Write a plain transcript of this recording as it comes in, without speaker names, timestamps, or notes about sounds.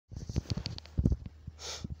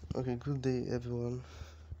Okay, good day everyone.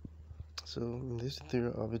 So in this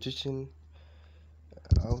tutorial I'll be teaching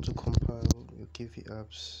how to compile your KV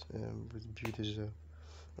apps with Buildozer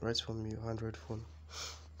right from your Android phone.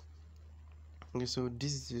 Okay, so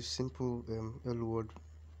this is a simple Hello World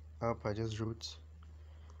app I just wrote,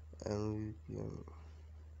 and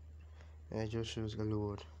it just shows Hello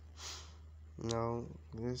World. Now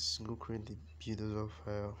let's go create the Buildozer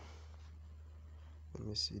file. Let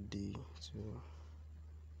me see D2.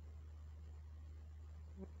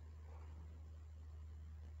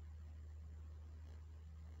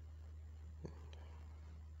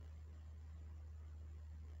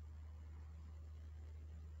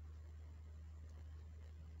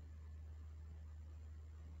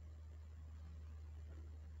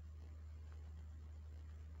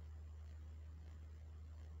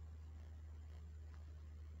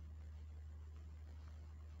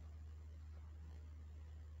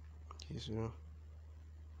 Okay, so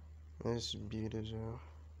let's Buildozer.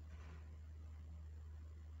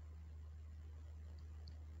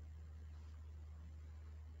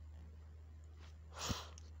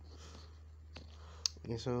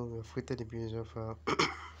 Okay, so we've created the Buildozer file.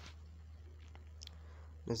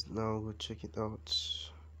 Let's now go check it out.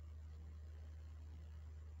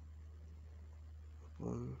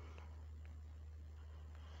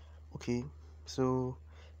 Okay, so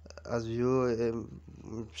as you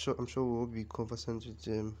I'm sure we'll be conversant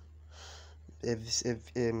with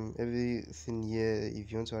everything here.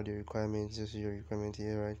 If you want to add your requirements, just your requirement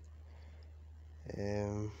here, right?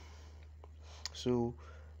 So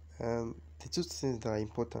the two things that are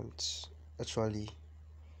important actually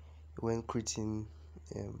when creating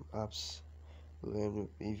apps,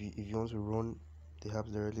 if you want to run the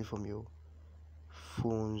apps directly from your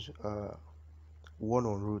phones, one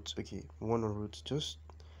on root. Okay, one on root. Just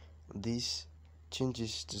this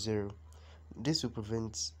changes to 0. This will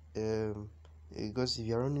prevent because if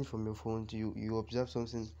you're running from your phone, you observe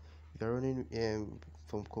something. If you're running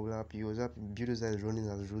from Colab, you observe Buildozer is running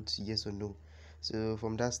as root, yes or no. So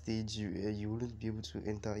from that stage, you wouldn't be able to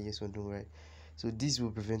enter yes or no, right? So this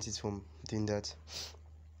will prevent it from doing that.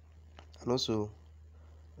 And also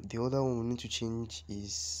the other one we need to change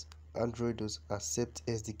is Android does accept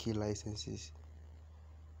SDK licenses.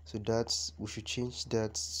 So that's, we should change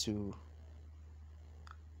that to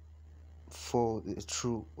for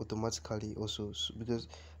true automatically also. So because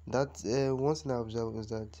that one thing I observed was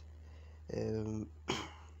that um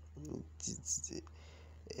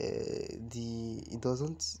it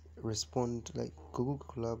doesn't respond, like Google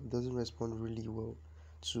Colab doesn't respond really well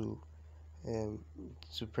to um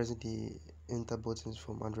pressing the enter buttons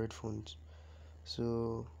from Android phones.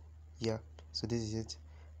 So yeah, so this is it.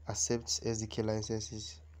 Accepts SDK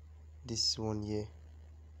licenses, this one here,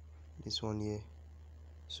 this one here.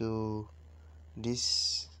 So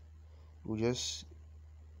this will just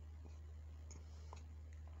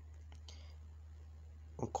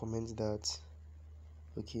comment that,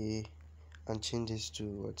 okay, and change this to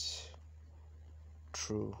what's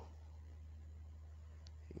true.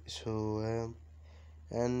 So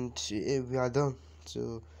and we are done.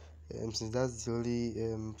 So since that's the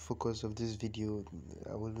only focus of this video,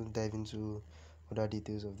 I wouldn't dive into other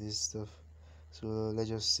details of this stuff. So let's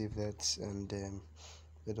just save that and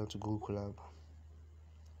get on to Google Colab,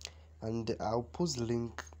 and I'll post the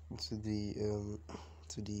link to the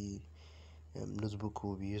notebook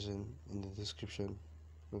we'll be using in the description.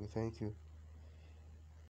 Okay, thank you.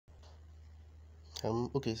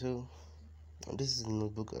 Okay, so this is the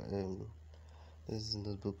notebook. This is the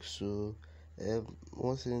notebook. So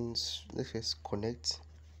once in, let's just connect.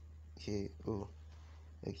 Okay. Oh,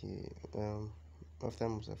 okay. After I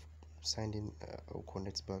must have signed in, I'll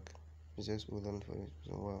connect back. Just hold on for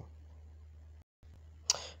a while.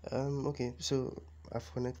 Okay, so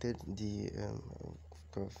I've connected the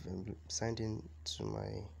signed in to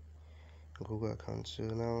my Google account. So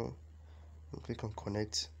now click on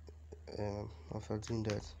connect. After doing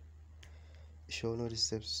that, show know the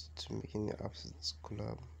steps to making the apps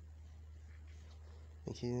collab.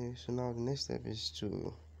 Okay, so now the next step is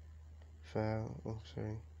to file. Oh,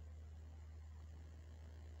 sorry.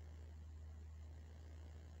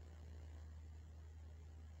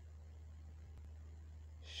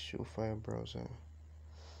 Show file browser.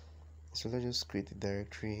 So let's just create a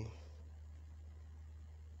directory.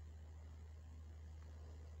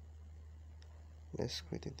 Let's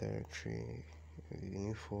create a directory, a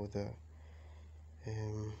new folder.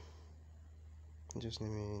 Just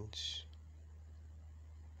name it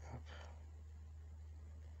app.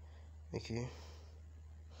 Okay,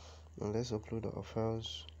 now let's upload our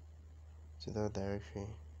files to that directory.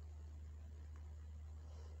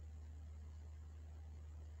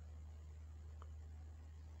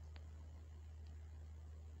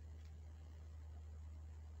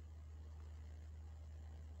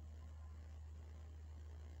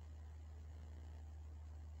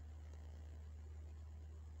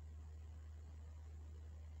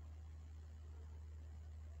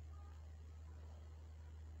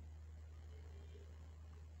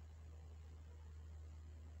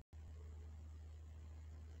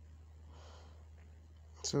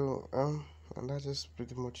 So and that's just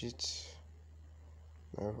pretty much it.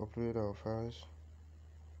 I've uploaded our files.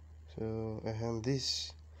 So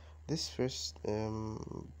this first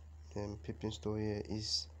pip install here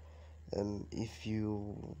is if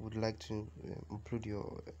you would like to upload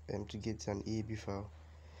your to get an AAB file,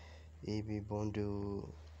 AAB bundle,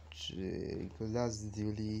 because that's the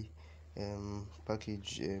only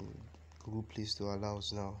package Google Play Store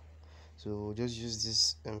allows now. So just use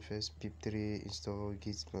this first pip3 install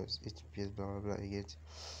git plus https blah blah blah you get.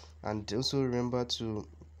 And also remember to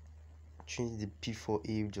change the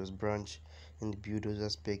p4a just branch in the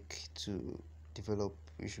buildozer spec to develop.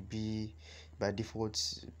 It should be by default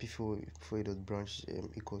p4a dot branch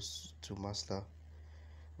equals to master,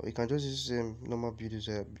 or you can just use normal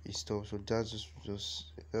buildozer install. So that's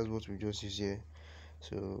what we just use here.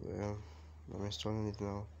 So I'm installing it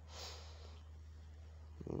now.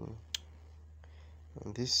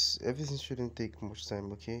 And this everything shouldn't take much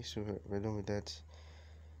time. Okay, so we're done with that.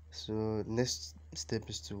 So next step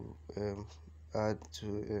is to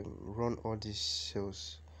run all these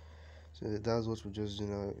cells. So that's what we just do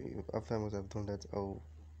now. After I've done that, I'll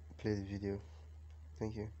play the video.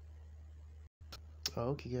 Thank you.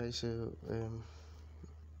 Okay guys, so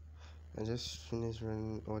I just finished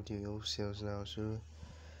running all the old cells now. So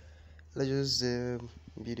let's just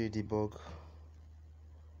video debug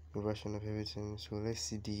version of everything. So let's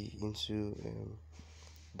cd into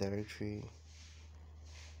directory,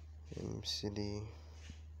 cd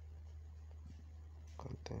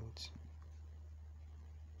content.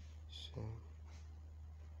 So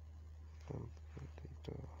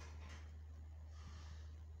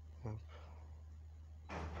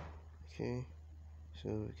okay, so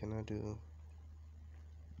we cannot do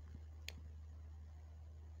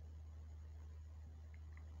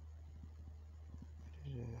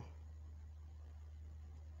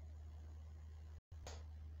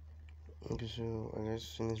okay. So I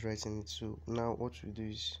just finished writing it. So now what we do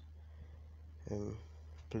is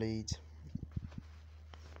play it,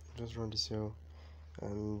 just run the cell,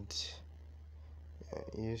 and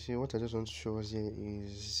you see what I just want to show us here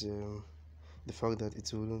is the fact that it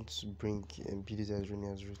wouldn't bring Buildozer as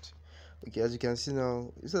running as root. Okay, as you can see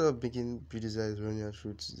now, instead of making Buildozer as running as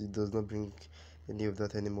root, it does not bring any of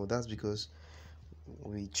that anymore. That's because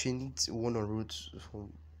we changed one on root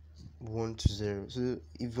from 1 to 0. So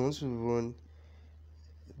if you want to run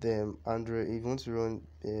the Android, if you want to run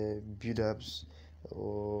build apps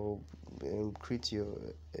or create your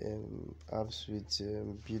apps with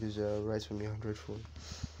Buildozer right from your Android phone,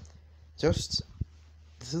 just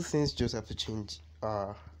the two things just have to change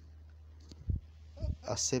are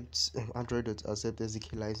accept Android.accept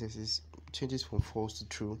SDK licenses changes from false to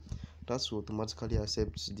true. That's what automatically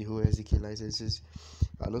accepts the whole SDK licenses,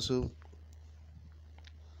 and also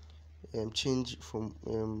change from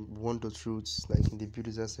one.root, like in the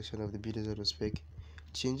Buildozer section of the Buildozer spec.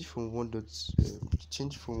 Change from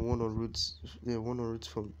change from one on root,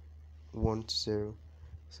 from 1 to 0.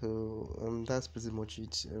 So that's pretty much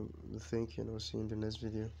it. Thank you, and I'll see you in the next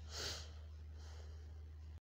video.